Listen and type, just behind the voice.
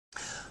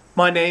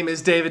My name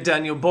is David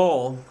Daniel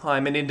Ball.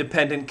 I'm an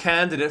independent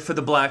candidate for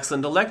the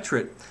Blaxland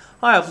electorate.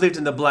 I have lived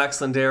in the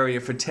Blaxland area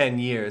for 10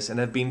 years and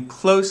have been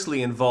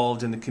closely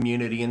involved in the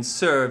community and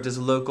served as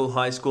a local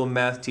high school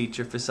math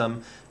teacher for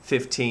some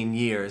 15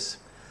 years.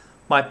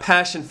 My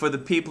passion for the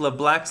people of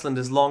Blaxland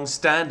is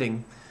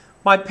long-standing.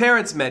 My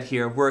parents met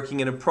here working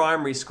in a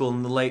primary school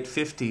in the late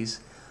 50s.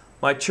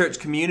 My church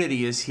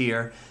community is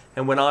here,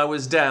 and when I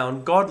was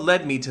down, God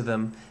led me to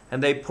them,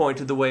 and they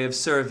pointed the way of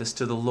service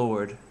to the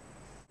Lord.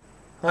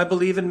 I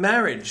believe in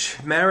marriage.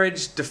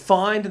 Marriage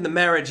defined in the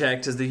Marriage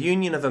Act as the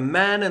union of a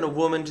man and a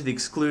woman to the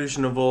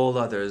exclusion of all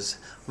others,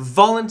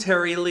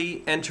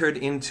 voluntarily entered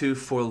into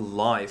for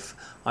life.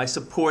 I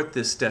support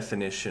this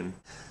definition.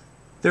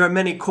 There are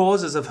many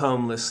causes of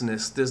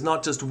homelessness. There's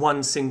not just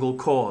one single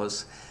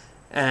cause,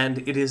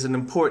 and it is an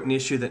important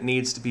issue that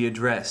needs to be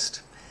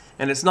addressed.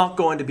 And it's not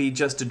going to be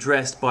just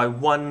addressed by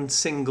one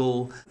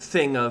single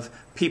thing of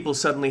people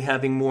suddenly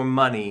having more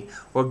money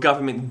or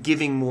government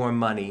giving more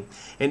money.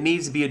 It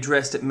needs to be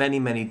addressed at many,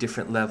 many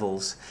different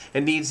levels.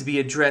 It needs to be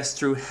addressed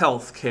through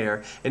health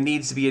care. It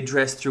needs to be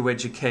addressed through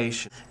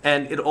education.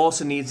 And it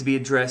also needs to be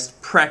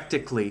addressed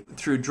practically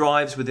through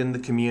drives within the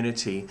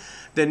community.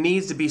 There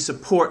needs to be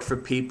support for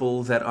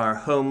people that are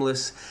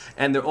homeless,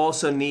 and there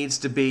also needs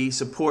to be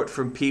support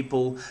from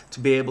people to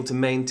be able to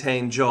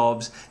maintain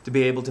jobs, to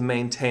be able to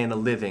maintain a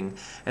living.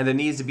 And there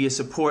needs to be a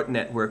support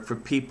network for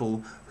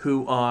people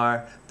who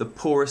are the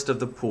poorest of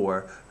the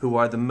poor, who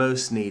are the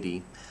most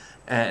needy.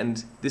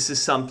 And this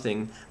is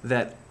something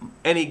that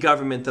any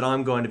government that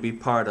I'm going to be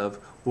part of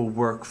will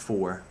work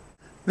for.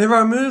 There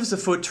are moves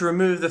afoot to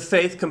remove the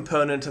faith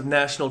component of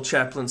National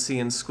Chaplaincy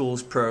in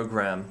Schools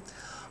program.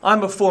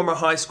 I'm a former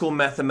high school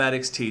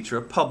mathematics teacher,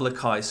 a public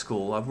high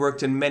school. I've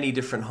worked in many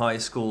different high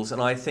schools,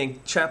 and I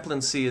think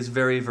chaplaincy is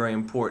very, very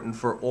important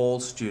for all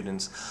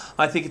students.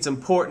 I think it's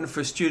important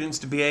for students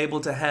to be able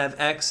to have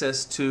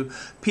access to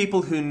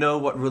people who know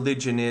what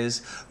religion is,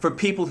 for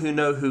people who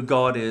know who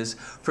God is,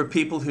 for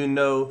people who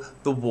know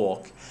the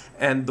walk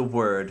and the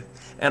word.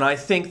 And I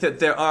think that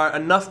there are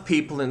enough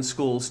people in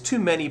schools, too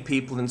many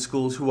people in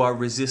schools, who are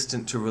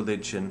resistant to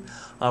religion.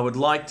 I would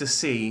like to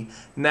see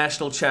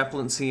National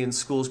Chaplaincy in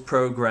Schools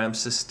programs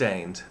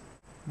sustained.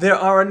 There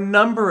are a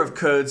number of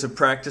codes of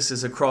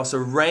practices across a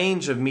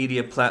range of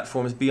media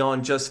platforms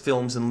beyond just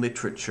films and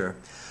literature.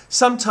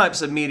 Some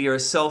types of media are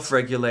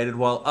self-regulated,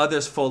 while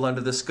others fall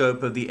under the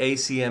scope of the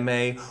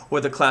ACMA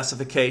or the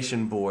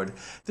Classification Board.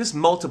 This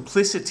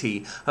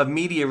multiplicity of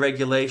media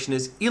regulation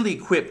is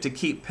ill-equipped to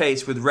keep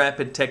pace with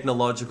rapid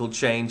technological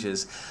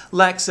changes,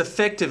 lacks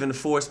effective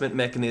enforcement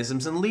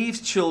mechanisms, and leaves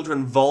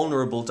children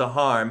vulnerable to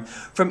harm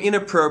from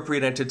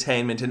inappropriate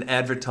entertainment and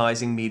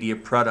advertising media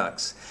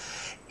products.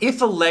 If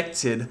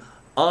elected,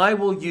 I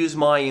will use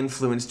my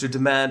influence to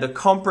demand a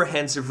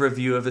comprehensive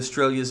review of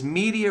Australia's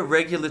media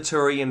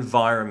regulatory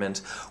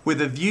environment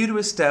with a view to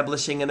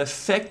establishing an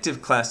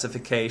effective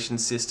classification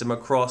system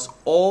across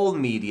all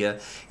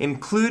media,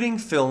 including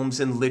films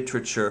and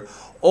literature,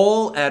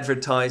 all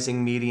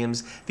advertising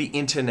mediums, the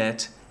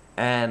internet,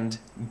 and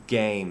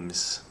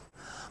games.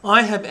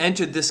 I have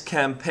entered this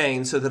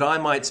campaign so that I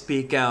might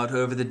speak out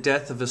over the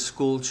death of a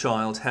school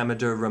child,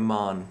 Hamidur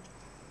Rahman.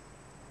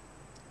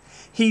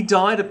 He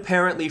died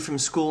apparently from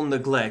school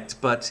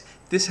neglect, but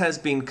this has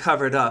been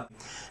covered up,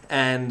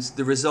 and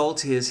the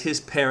result is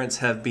his parents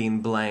have been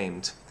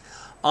blamed.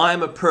 I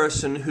am a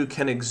person who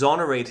can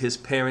exonerate his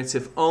parents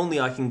if only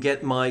I can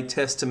get my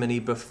testimony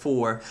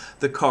before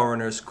the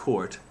coroner's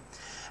court.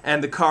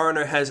 And the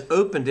coroner has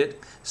opened it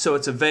so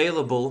it's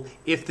available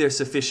if there's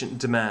sufficient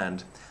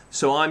demand.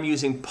 So I'm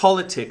using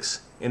politics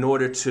in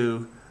order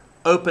to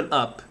open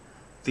up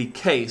the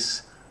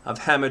case of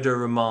Hamidur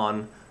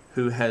Rahman,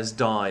 who has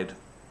died.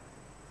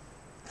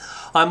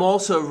 I'm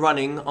also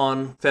running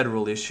on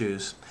federal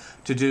issues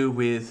to do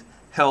with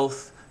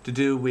health, to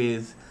do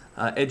with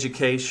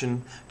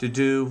education, to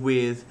do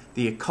with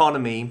the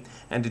economy,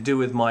 and to do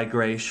with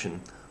migration.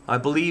 I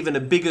believe in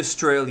a big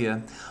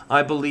Australia.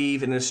 I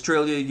believe in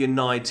Australia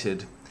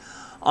united.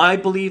 I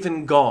believe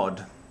in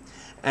God,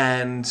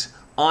 and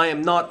I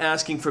am not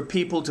asking for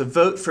people to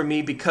vote for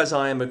me because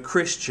I am a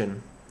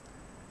Christian.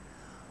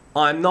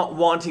 I'm not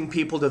wanting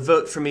people to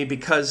vote for me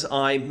because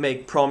I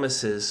make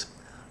promises.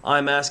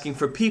 I'm asking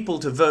for people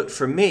to vote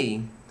for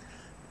me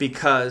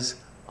because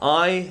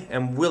I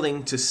am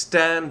willing to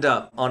stand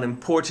up on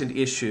important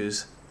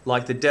issues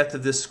like the death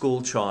of this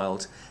school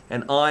child,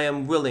 and I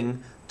am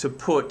willing to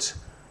put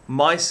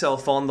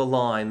myself on the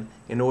line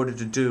in order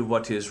to do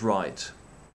what is right.